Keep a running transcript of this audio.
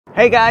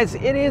Hey guys,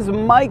 it is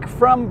Mike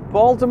from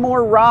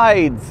Baltimore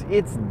Rides.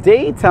 It's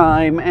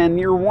daytime and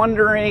you're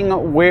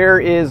wondering, where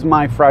is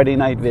my Friday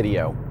night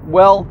video?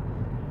 Well,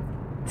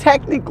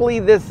 technically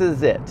this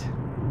is it,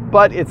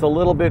 but it's a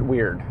little bit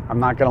weird. I'm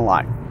not gonna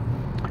lie.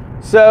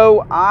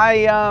 So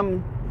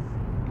I've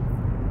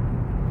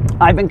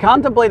been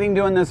contemplating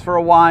doing this for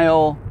a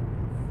while,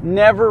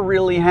 never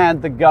really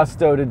had the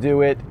gusto to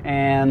do it,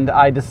 and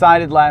I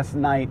decided last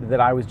night that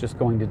I was just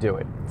going to do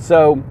it.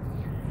 So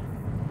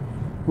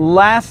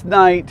last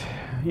night,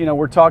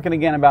 we're talking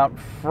again about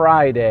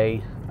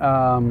Friday.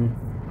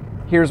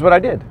 Here's what I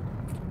did.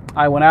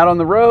 I went out on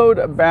the road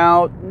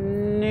about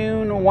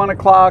noon, 1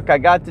 o'clock. I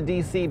got to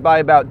DC by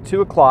about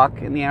 2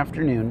 o'clock in the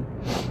afternoon.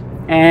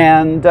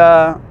 And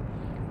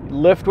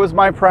Lyft was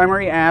my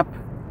primary app.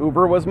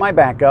 Uber was my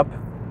backup.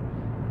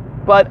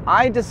 But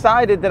I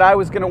decided that I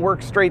was going to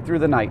work straight through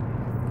the night.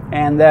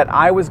 And that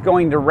I was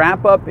going to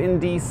wrap up in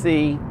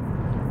DC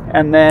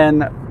and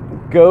then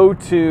go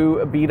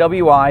to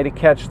BWI to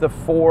catch the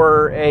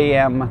 4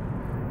 a.m.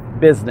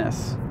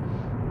 business.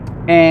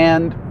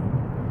 And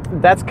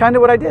that's kind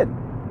of what I did.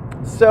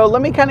 So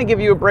let me kind of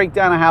give you a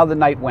breakdown of how the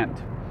night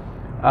went.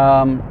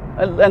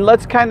 And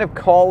let's kind of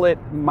call it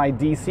my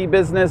DC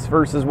business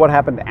versus what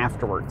happened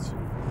afterwards.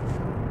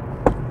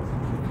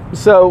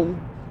 So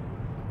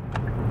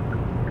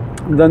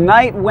the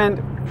night went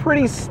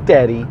pretty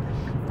steady.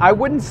 I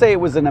wouldn't say it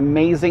was an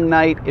amazing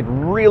night. It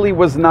really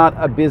was not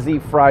a busy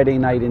Friday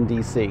night in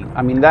DC.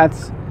 I mean,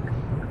 that's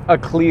a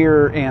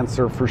clear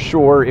answer for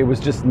sure. It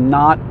was just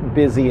not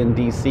busy in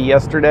DC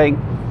yesterday,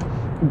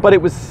 but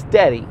it was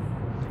steady.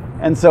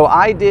 And so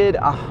I did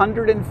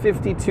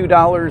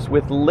 $152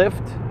 with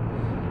Lyft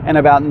and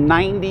about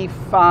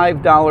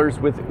 $95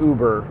 with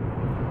Uber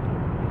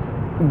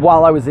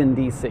while I was in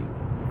DC.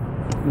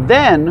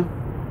 Then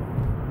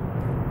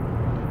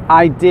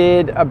I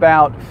did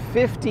about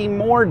 $50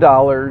 more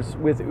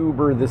with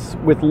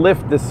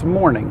Lyft this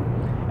morning.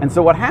 And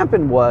so what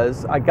happened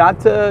was I got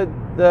to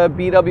the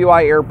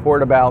BWI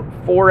airport about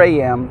 4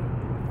 a.m.,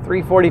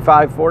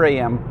 3:45, 4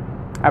 a.m.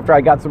 after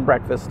I got some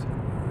breakfast.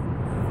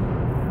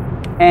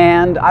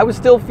 And I was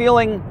still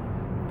feeling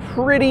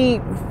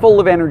pretty full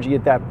of energy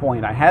at that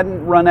point. I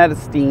hadn't run out of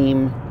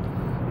steam.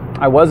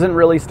 I wasn't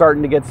really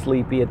starting to get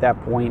sleepy at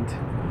that point.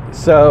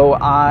 So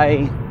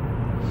I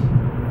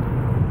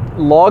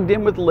logged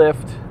in with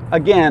Lyft.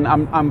 Again,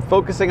 I'm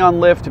focusing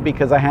on Lyft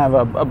because I have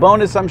a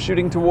bonus I'm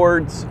shooting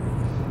towards.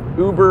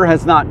 Uber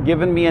has not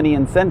given me any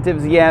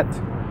incentives yet.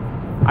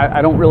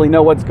 I don't really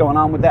know what's going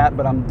on with that,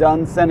 but I'm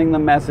done sending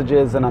them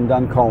messages and I'm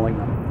done calling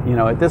them.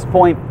 At this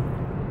point,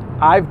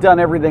 I've done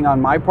everything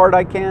on my part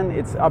I can.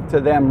 It's up to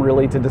them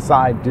really to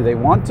decide, do they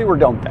want to or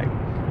don't they?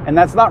 And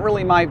that's not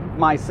really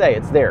my say,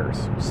 it's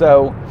theirs.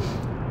 So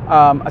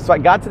I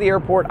got to the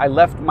airport. I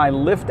left my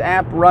Lyft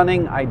app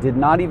running. I did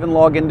not even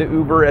log into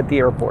Uber at the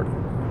airport.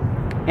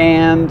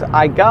 And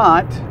I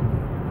got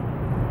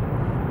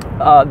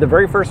the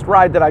very first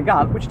ride that I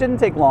got, which didn't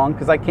take long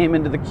because I came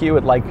into the queue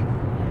at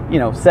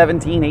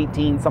 17,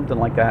 18, something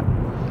like that.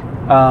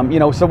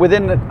 So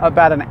within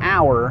about an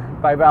hour,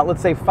 by about,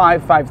 let's say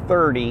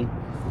 5:30,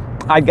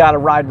 I got a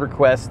ride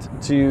request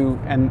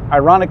and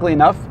ironically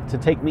enough, to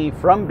take me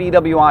from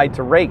BWI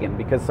to Reagan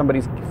because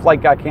somebody's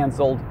flight got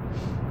canceled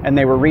and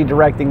they were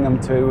redirecting them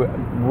to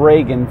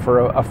Reagan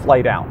for a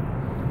flight out.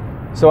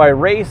 So I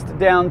raced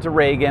down to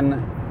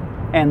Reagan,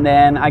 and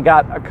then I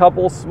got a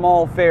couple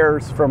small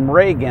fares from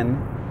Reagan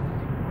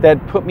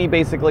that put me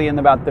basically in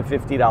about the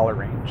 $50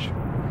 range.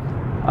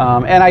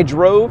 And I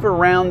drove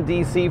around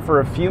DC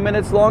for a few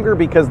minutes longer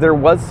because there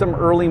was some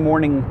early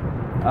morning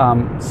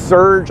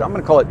surge. I'm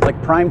going to call it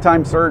like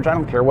primetime surge. I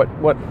don't care what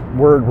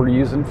word we're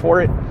using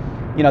for it.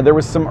 There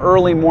was some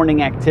early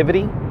morning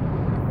activity,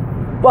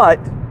 but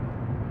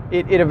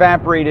it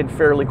evaporated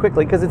fairly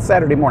quickly because it's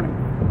Saturday morning.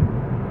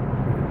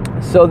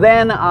 So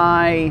then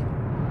I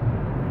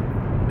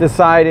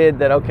decided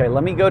that, okay,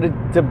 let me go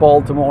to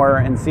Baltimore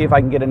and see if I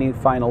can get any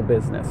final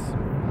business.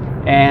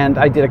 And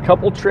I did a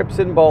couple trips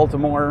in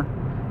Baltimore,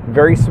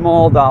 very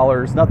small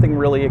dollars, nothing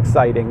really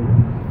exciting.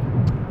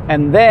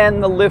 And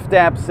then the Lyft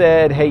app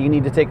said, hey, you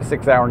need to take a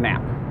 6-hour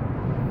nap.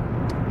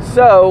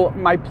 So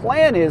my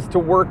plan is to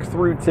work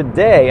through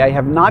today. I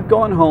have not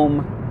gone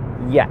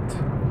home yet.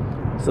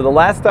 So the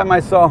last time I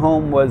saw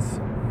home was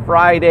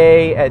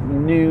Friday at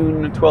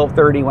noon,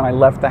 12:30 when I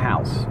left the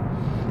house.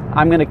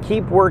 I'm going to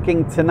keep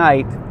working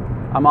tonight.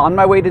 I'm on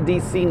my way to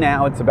DC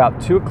now. It's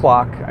about 2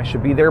 o'clock. I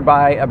should be there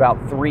by about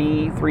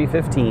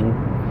 3:15.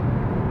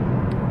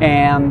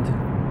 And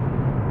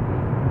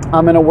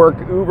I'm going to work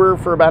Uber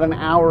for about an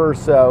hour or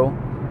so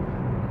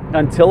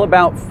until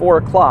about 4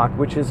 o'clock,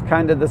 which is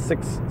kind of the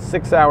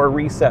six-hour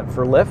reset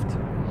for Lyft.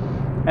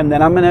 And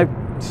then I'm going to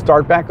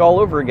start back all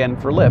over again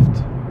for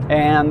Lyft.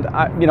 And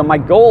my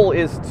goal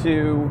is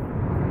to,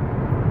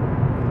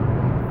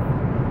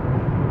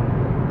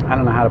 I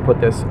don't know how to put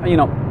this.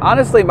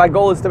 Honestly, my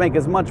goal is to make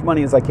as much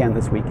money as I can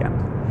this weekend.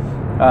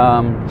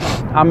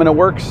 I'm going to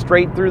work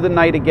straight through the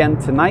night again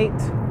tonight,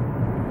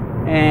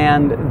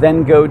 and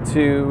then go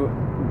to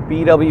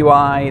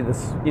BWI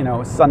this,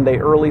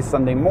 early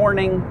Sunday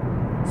morning,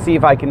 see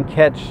if I can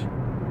catch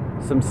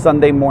some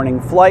Sunday morning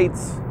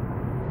flights.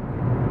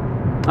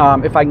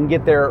 If I can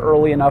get there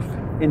early enough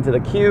into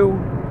the queue,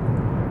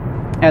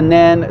 and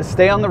then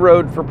stay on the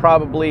road for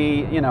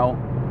probably,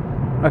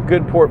 a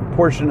good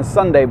portion of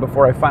Sunday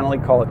before I finally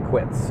call it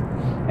quits.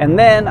 And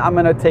then I'm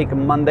going to take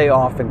Monday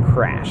off and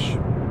crash.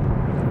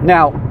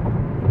 Now,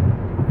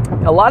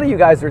 a lot of you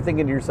guys are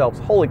thinking to yourselves,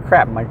 holy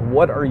crap, Mike,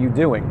 what are you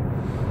doing?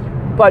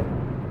 But,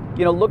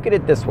 look at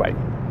it this way.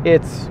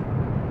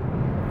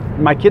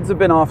 My kids have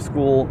been off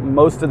school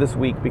most of this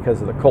week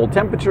because of the cold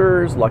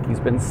temperatures. Lucky's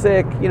been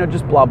sick,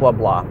 just blah, blah,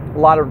 blah. A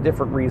lot of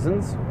different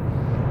reasons.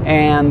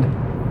 And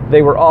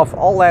they were off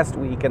all last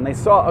week, and they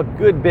saw a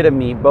good bit of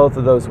me both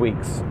of those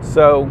weeks.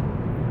 So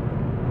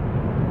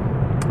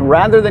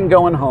rather than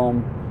going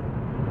home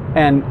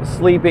and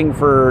sleeping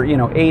for,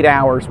 8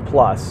 hours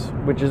plus,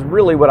 which is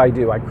really what I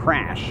do, I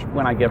crash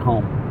when I get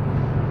home,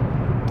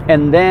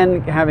 and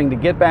then having to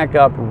get back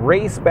up,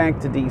 race back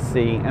to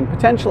DC, and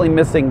potentially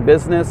missing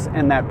business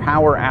and that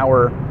power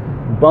hour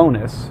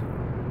bonus,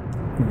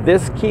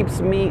 this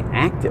keeps me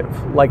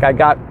active. Like, I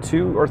got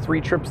 2 or 3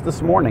 trips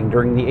this morning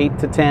during the 8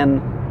 to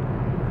 10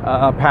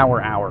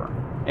 power hour,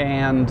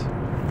 and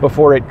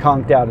before it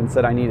conked out and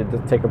said I needed to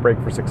take a break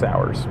for 6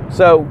 hours.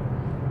 So,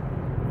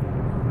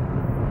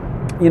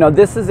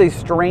 this is a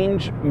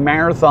strange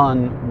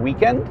marathon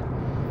weekend,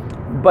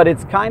 but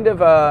it's kind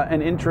of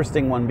an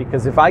interesting one,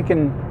 because if I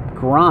can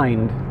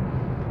grind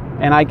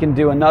and I can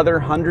do another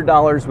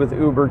 $100 with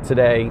Uber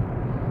today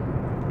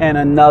and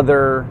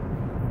another,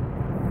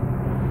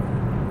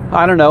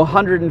 I don't know,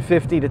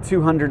 150 to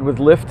 200 with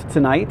Lyft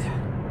tonight,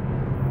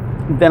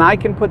 then I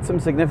can put some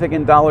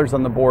significant dollars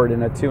on the board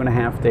in a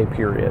 2.5 day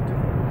period.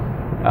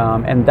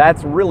 And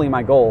that's really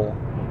my goal,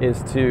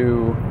 is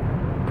to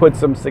put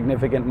some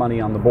significant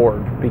money on the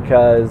board,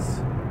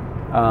 because,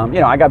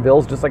 I got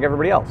bills just like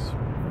everybody else.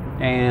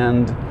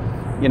 And,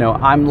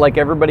 I'm like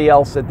everybody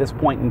else at this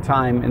point in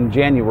time in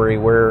January,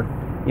 where,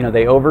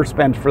 they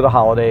overspent for the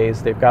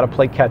holidays. They've got to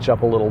play catch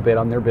up a little bit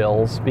on their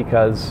bills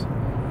because,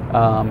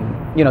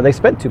 they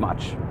spent too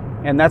much.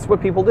 And that's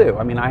what people do.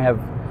 I mean, I have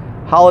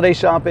holiday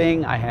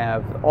shopping. I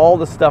have all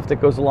the stuff that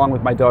goes along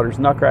with my daughter's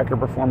Nutcracker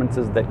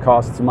performances that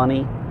costs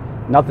money.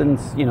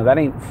 Nothing's, that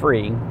ain't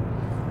free.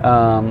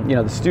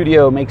 The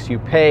studio makes you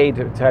pay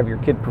to have your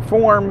kid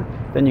perform.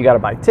 Then you got to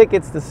buy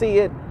tickets to see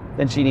it.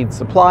 Then she needs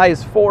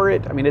supplies for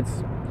it. I mean,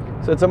 it's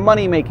a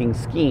money-making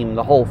scheme,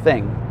 the whole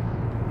thing.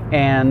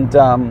 And,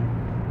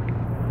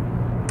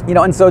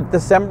 and so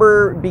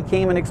December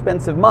became an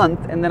expensive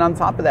month. And then on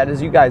top of that,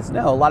 as you guys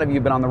know, a lot of you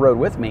have been on the road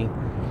with me,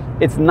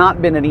 it's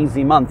not been an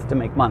easy month to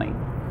make money.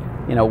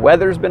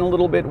 Weather's been a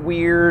little bit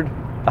weird.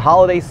 The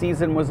holiday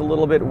season was a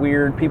little bit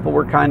weird. People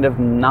were kind of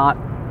not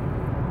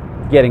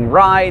getting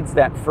rides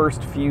that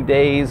first few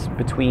days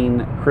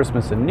between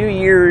Christmas and New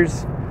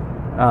Year's.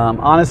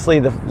 Honestly,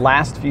 the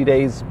last few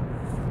days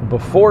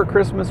before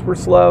Christmas were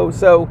slow.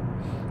 So,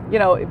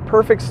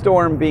 perfect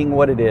storm being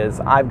what it is,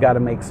 I've got to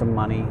make some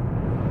money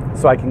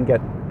so I can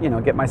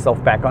get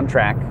myself back on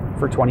track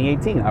for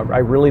 2018. I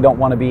really don't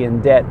want to be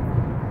in debt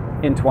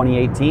in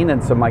 2018,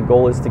 and so my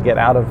goal is to get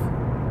out of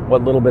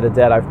what little bit of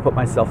debt I've put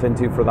myself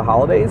into for the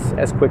holidays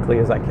as quickly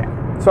as I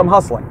can. So I'm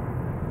hustling.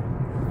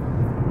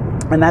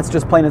 And that's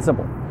just plain and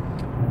simple.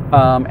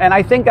 And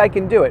I think I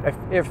can do it.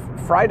 If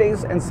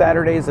Fridays and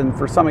Saturdays, and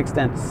for some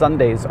extent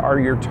Sundays, are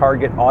your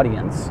target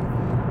audience,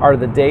 are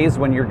the days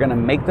when you're going to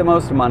make the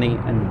most money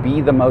and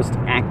be the most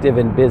active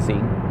and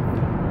busy,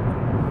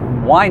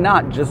 why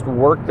not just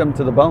work them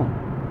to the bone?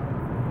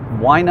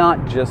 Why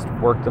not just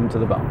work them to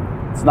the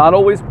bone? It's not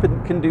always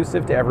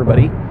conducive to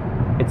everybody.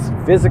 It's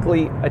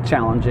physically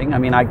challenging. I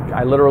mean,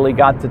 I literally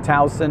got to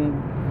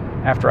Towson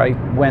after I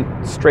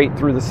went straight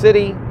through the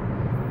city.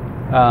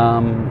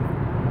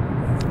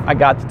 I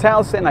got to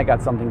Towson, I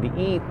got something to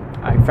eat.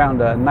 I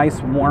found a nice,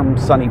 warm,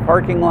 sunny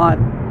parking lot,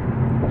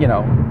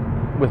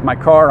 with my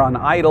car on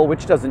idle,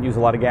 which doesn't use a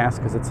lot of gas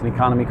because it's an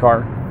economy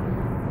car.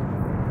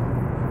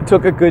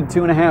 Took a good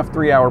 2.5,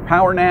 3 hour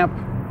power nap.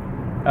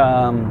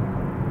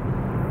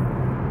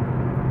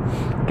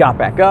 Got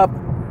back up,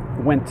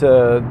 went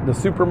to the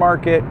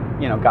supermarket,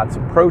 got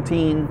some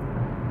protein,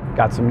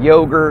 got some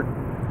yogurt,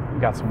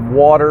 got some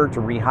water to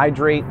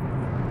rehydrate,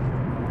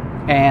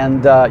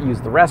 and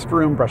used the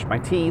restroom, brushed my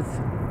teeth,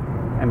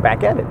 and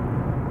back at it.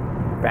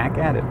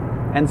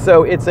 And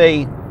so it's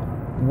a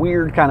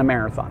weird kind of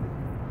marathon.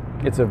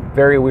 It's a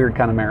very weird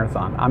kind of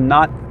marathon. I'm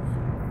not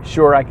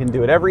sure I can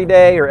do it every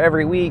day or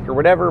every week or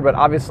whatever, but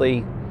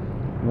obviously,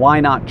 why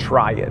not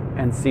try it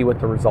and see what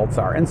the results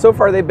are? And so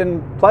far, they've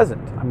been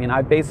pleasant. I mean,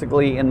 I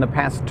basically, in the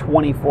past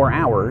 24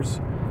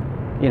 hours,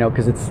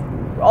 because it's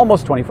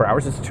almost 24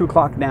 hours, it's 2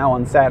 o'clock now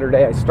on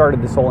Saturday. I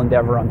started this whole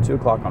endeavor on 2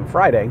 o'clock on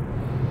Friday.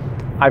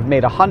 I've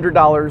made $100,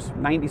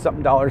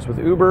 90-something dollars with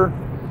Uber,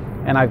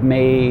 and I've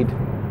made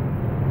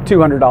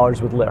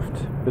 $200 with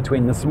Lyft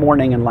between this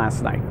morning and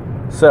last night.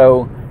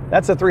 So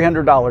that's a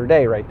 $300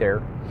 day right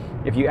there,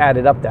 if you add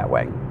it up that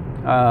way.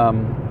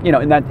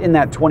 In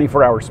that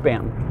 24-hour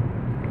span.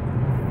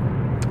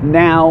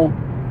 Now,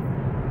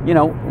 you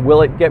know,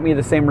 will it get me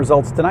the same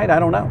results tonight? I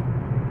don't know.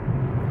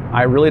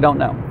 I really don't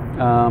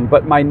know.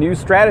 But my new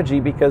strategy,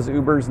 because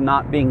Uber's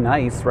not being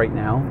nice right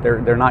now,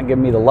 they're not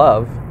giving me the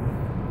love,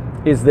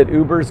 is that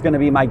Uber's going to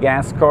be my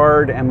gas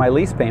card and my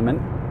lease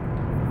payment.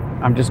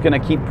 I'm just going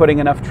to keep putting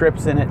enough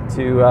trips in it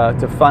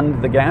to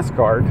fund the gas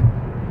card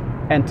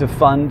and to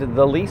fund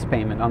the lease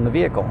payment on the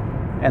vehicle.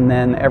 And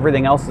then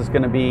everything else is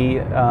going to be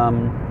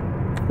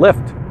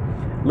Lyft.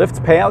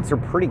 Lyft's payouts are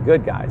pretty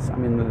good, guys. I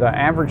mean, the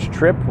average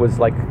trip was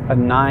like a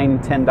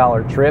 $9,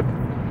 $10 trip.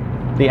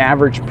 The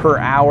average per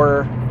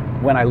hour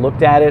when I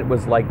looked at it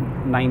was like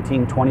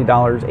 $19, $20,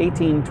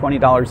 $18,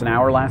 $20 an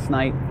hour last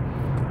night.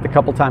 The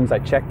couple times I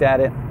checked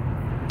at it.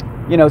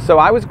 You know, so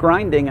I was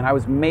grinding and I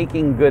was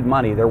making good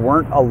money. There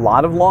weren't a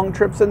lot of long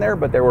trips in there,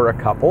 but there were a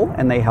couple,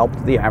 and they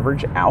helped the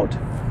average out.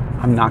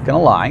 I'm not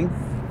gonna lie.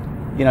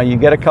 You know, you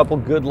get a couple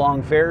good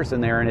long fares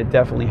in there and it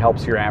definitely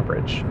helps your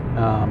average.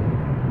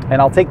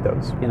 And I'll take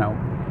those, you know.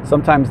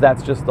 Sometimes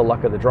that's just the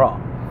luck of the draw.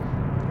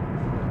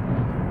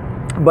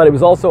 But it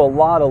was also a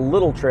lot of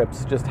little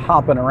trips, just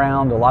hopping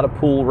around, a lot of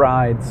pool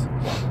rides.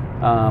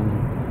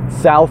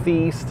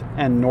 Southeast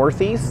and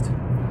Northeast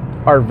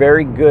are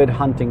very good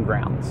hunting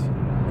grounds.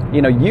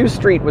 You know, U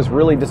Street was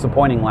really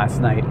disappointing last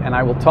night, and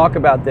I will talk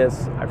about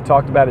this. I've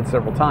talked about it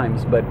several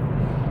times, but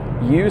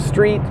U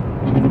Street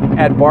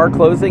at bar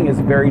closing is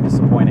very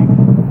disappointing.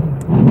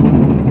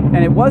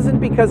 And it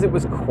wasn't because it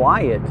was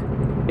quiet.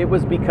 It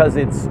was because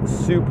it's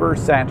super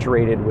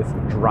saturated with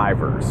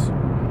drivers.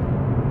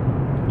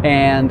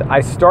 And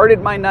I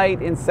started my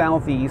night in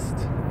Southeast.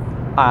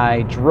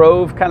 I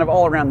drove kind of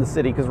all around the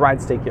city because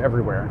rides take you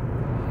everywhere.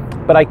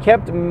 But I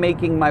kept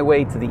making my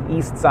way to the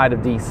east side of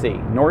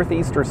DC,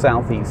 Northeast or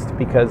Southeast,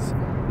 because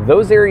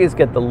those areas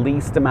get the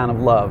least amount of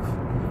love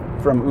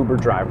from Uber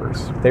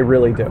drivers. They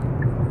really do.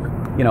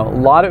 You know, a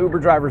lot of Uber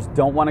drivers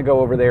don't want to go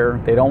over there.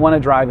 They don't want to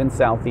drive in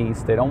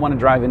Southeast. They don't want to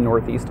drive in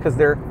Northeast because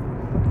they're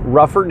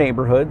rougher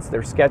neighborhoods,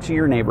 they're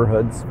sketchier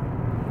neighborhoods,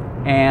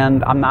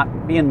 and I'm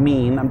not being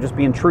mean, I'm just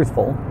being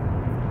truthful.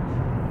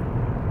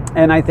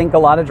 And I think a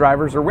lot of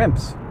drivers are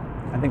wimps.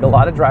 I think a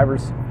lot of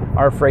drivers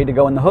are afraid to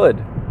go in the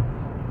hood.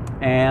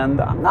 And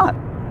I'm not.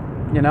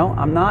 You know,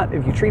 I'm not.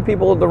 If you treat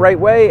people the right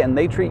way and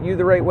they treat you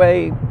the right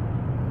way,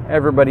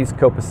 everybody's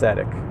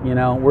copacetic. You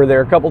know, were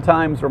there a couple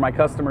times where my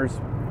customers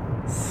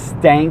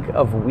stank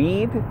of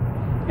weed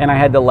and I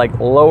had to like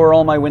lower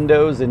all my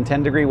windows in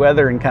 10-degree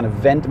weather and kind of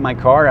vent my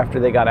car after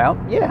they got out?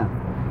 Yeah.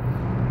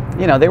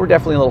 You know, they were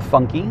definitely a little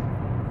funky,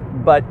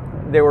 but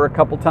there were a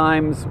couple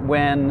times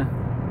when,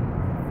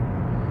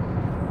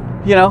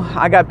 you know,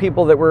 I got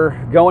people that were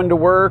going to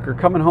work or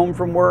coming home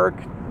from work,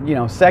 you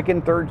know,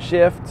 second, third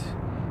shift,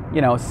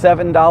 you know,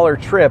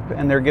 $7 trip,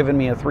 and they're giving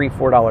me a $3,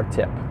 $4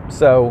 tip.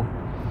 So,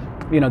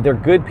 you know, they're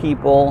good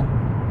people.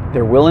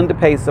 They're willing to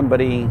pay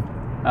somebody,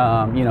 you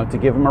know, to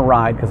give them a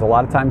ride, because a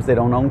lot of times they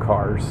don't own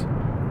cars,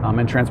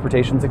 and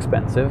transportation's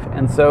expensive.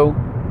 And so,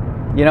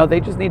 you know, they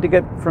just need to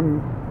get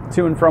from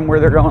to and from where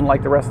they're going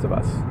like the rest of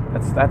us.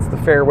 That's the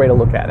fair way to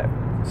look at it.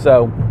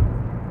 So,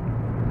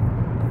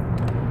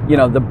 you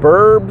know, the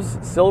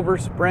burbs, Silver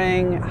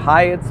Spring,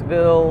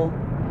 Hyattsville,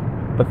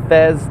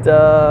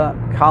 Bethesda,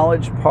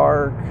 College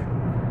Park,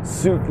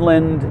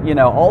 Suitland, you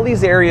know, all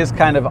these areas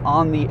kind of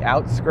on the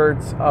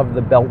outskirts of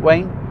the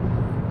Beltway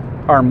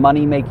are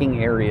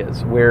money-making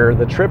areas where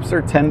the trips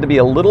tend to be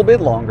a little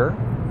bit longer.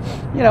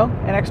 You know,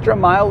 an extra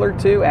mile or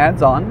two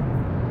adds on.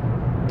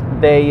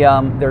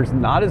 There's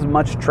not as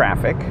much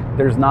traffic.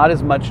 There's not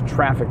as much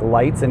traffic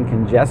lights and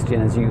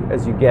congestion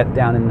as you get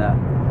down in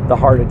the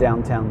heart of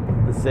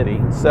downtown, the city.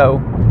 So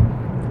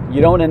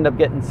you don't end up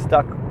getting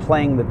stuck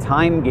playing the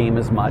time game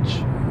as much.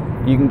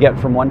 You can get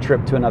from one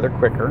trip to another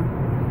quicker.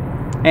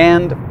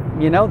 And,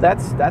 you know,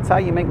 that's how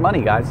you make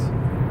money, guys.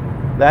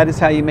 That is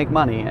how you make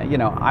money. You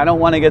know, I don't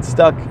want to get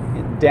stuck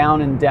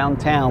down in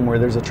downtown where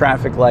there's a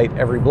traffic light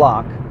every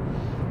block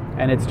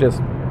and it's just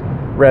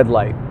red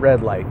light,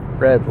 red light,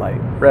 red light,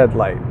 red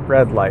light,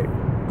 red light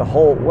the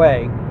whole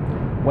way,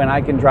 when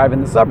I can drive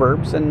in the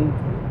suburbs and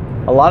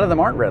a lot of them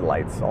aren't red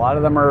lights. A lot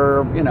of them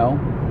are, you know,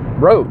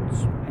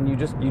 roads, and you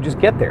just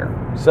get there.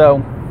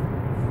 So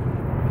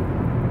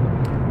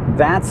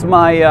that's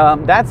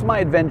my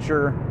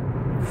adventure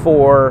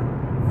for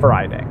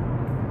Friday.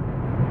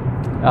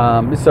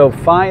 So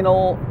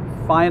final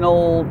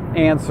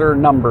answer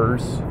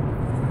numbers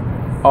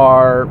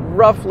are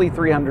roughly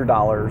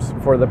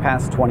 $300 for the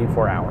past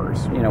 24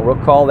 hours. You know,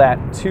 we'll call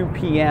that 2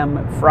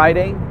 p.m.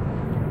 Friday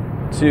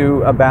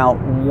to about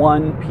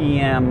 1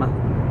 p.m.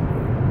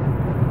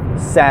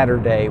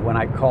 Saturday when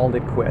I called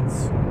it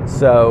quits.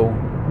 So,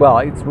 well,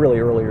 it's really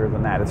earlier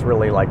than that. It's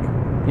really like,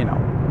 you know,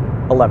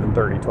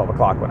 11:30, 12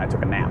 o'clock when I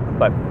took a nap.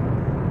 But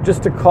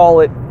just to call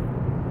it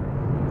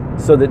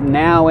so that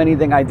now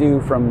anything I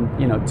do from,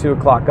 you know, 2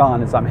 o'clock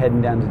on as I'm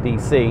heading down to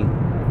DC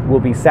will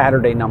be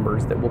Saturday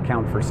numbers that will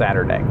count for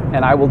Saturday.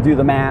 And I will do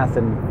the math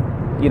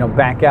and, you know,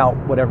 back out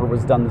whatever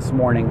was done this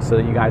morning so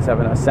that you guys have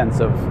a sense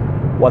of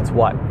what's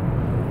what.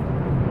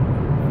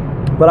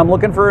 But I'm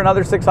looking for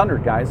another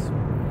 600, guys.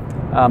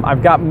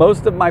 I've got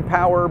most of my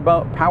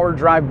power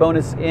drive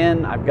bonus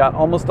in. I've got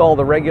almost all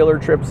the regular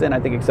trips in, I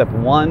think, except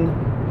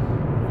one.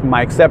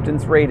 My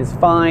acceptance rate is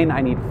fine.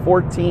 I need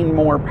 14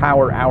 more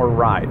power hour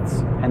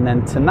rides. And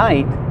then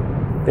tonight,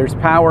 there's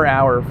power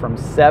hour from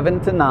 7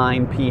 to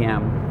 9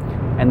 p.m.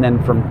 and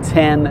then from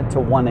 10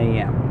 to 1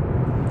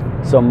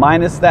 a.m. So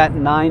minus that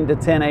 9 to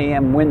 10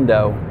 a.m.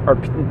 window, or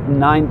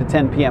 9 to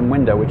 10 p.m.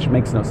 window, which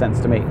makes no sense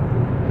to me.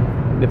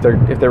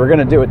 If they were going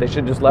to do it, they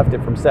should just left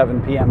it from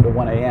 7 p.m. to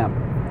 1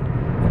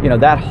 a.m. You know,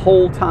 that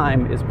whole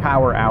time is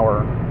power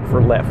hour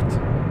for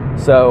Lyft.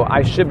 So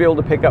I should be able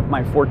to pick up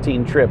my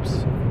 14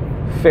 trips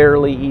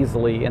fairly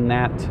easily in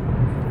that,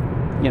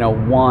 you know,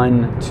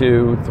 1,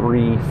 2,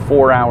 3,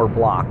 4 hour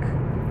block,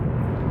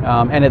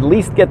 and at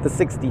least get the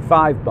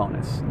 65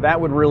 bonus. That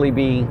would really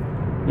be,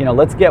 you know,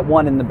 let's get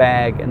one in the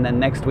bag, and then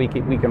next week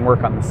we can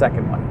work on the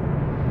second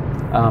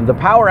one. The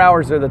power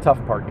hours are the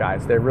tough part,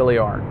 guys. They really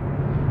are.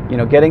 You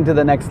know, getting to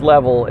the next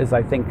level is,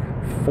 I think,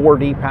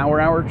 40 power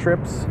hour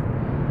trips.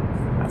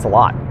 That's a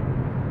lot.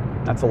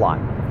 That's a lot.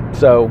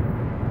 So,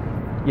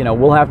 you know,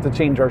 we'll have to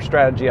change our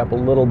strategy up a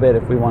little bit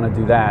if we want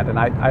to do that. And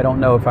I don't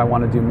know if I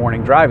want to do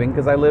morning driving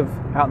because I live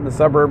out in the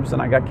suburbs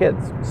and I got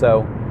kids.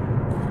 So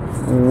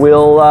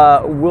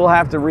we'll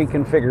have to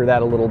reconfigure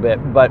that a little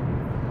bit. But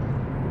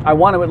I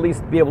want to at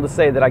least be able to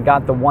say that I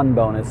got the one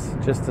bonus,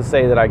 just to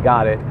say that I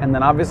got it. And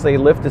then obviously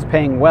Lyft is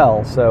paying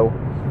well, so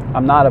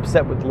I'm not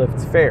upset with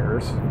Lyft's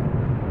fares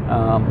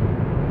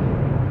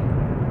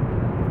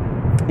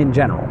in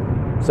general.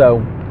 So,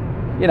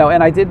 you know,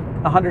 and I did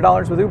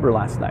 $100 with Uber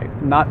last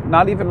night.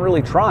 Not even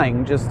really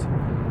trying, just,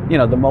 you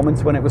know, the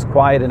moments when it was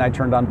quiet and I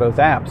turned on both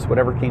apps,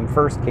 whatever came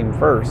first came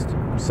first.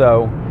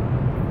 So,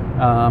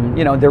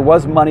 you know, there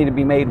was money to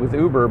be made with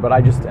Uber, but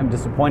I just am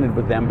disappointed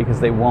with them because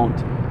they won't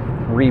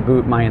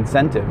reboot my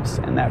incentives,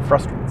 and that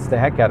frustrates the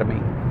heck out of me,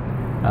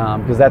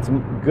 because that's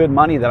good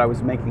money that I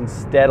was making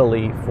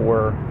steadily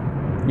for,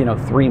 you know,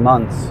 3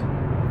 months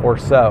or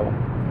so.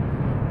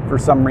 For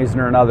some reason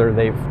or another,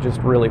 they've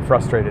just really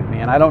frustrated me.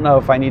 And I don't know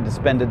if I need to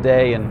spend a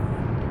day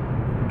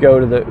and go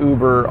to the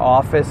Uber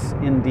office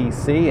in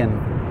DC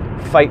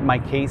and fight my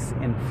case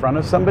in front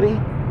of somebody.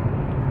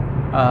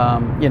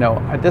 You know,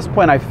 at this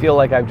point, I feel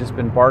like I've just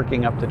been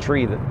barking up the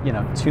tree that, you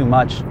know, too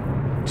much,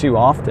 too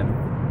often.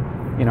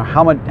 You know,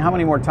 how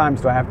many more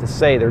times do I have to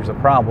say there's a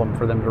problem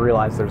for them to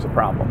realize there's a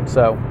problem?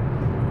 So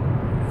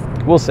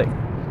we'll see.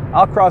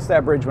 I'll cross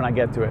that bridge when I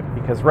get to it,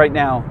 because right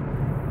now,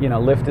 you know,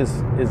 Lyft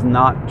is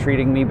not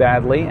treating me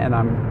badly, and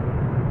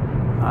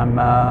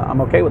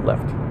I'm okay with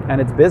Lyft. And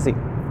it's busy,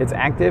 it's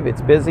active,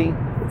 it's busy,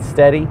 it's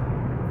steady.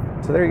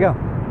 So there you go.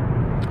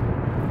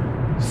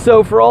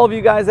 So for all of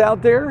you guys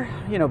out there,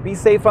 you know, be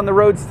safe on the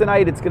roads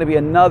tonight. It's going to be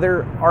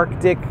another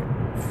Arctic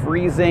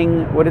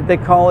freezing, what did they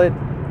call it?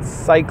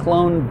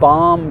 Cyclone,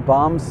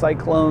 bomb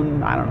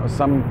cyclone, I don't know,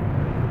 some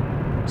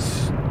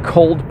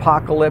cold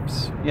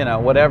apocalypse, you know,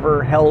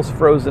 whatever, hell's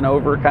frozen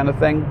over kind of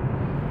thing.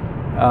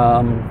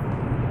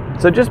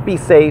 So just be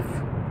safe,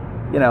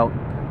 you know,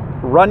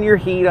 run your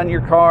heat on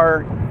your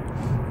car.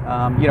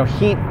 You know,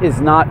 heat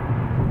does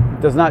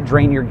not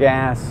drain your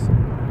gas.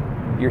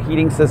 Your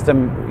heating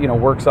system, you know,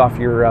 works off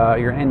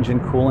your engine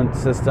coolant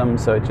system.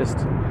 So it just,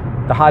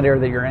 the hot air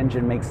that your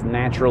engine makes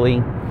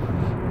naturally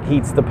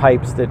heats the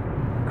pipes that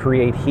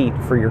create heat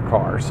for your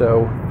car.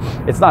 So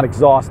it's not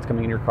exhaust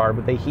coming in your car,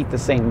 but they heat the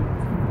same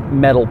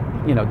metal,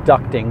 you know,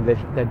 ducting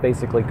that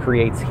basically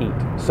creates heat.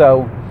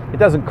 So it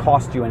doesn't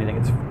cost you anything.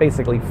 It's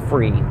basically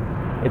free.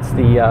 It's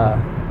the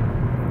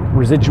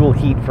residual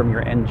heat from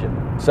your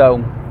engine.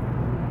 So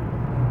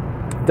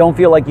don't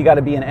feel like you got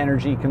to be an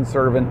energy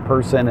conservant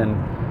person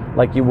and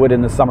like you would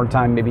in the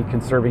summertime, maybe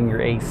conserving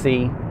your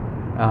AC.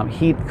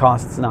 Heat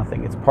costs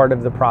nothing. It's part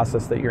of the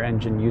process that your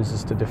engine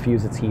uses to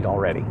diffuse its heat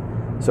already.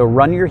 So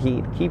run your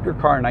heat, keep your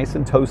car nice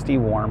and toasty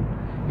warm.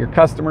 Your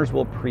customers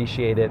will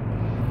appreciate it.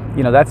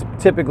 You know, that's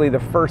typically the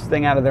first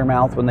thing out of their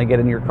mouth when they get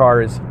in your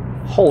car is,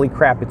 holy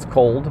crap, it's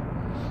cold.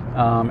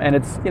 And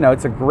it's, you know,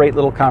 it's a great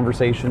little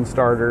conversation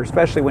starter,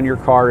 especially when your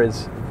car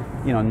is,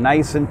 you know,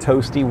 nice and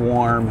toasty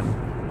warm,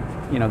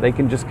 and, you know, they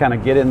can just kind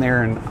of get in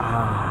there and,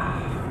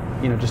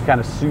 you know, just kind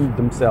of soothe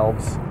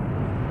themselves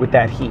with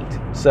that heat.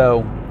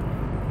 So,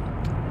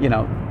 you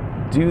know,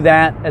 do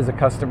that as a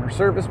customer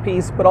service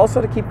piece, but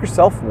also to keep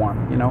yourself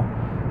warm. You know,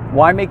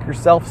 why make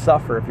yourself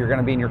suffer if you're going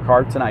to be in your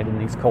car tonight in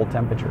these cold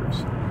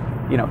temperatures?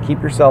 You know,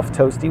 keep yourself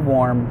toasty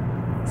warm,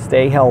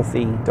 stay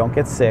healthy, don't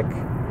get sick,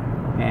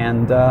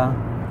 and,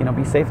 you know,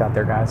 be safe out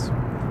there, guys.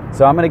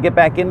 So I'm going to get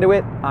back into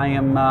it.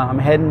 I'm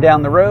heading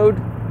down the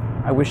road.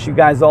 I wish you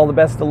guys all the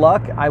best of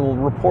luck. I will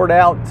report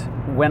out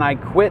when I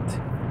quit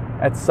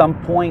at some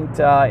point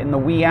in the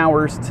wee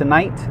hours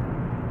tonight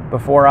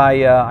before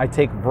I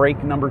take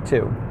break number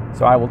 2.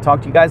 So I will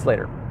talk to you guys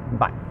later.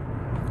 Bye.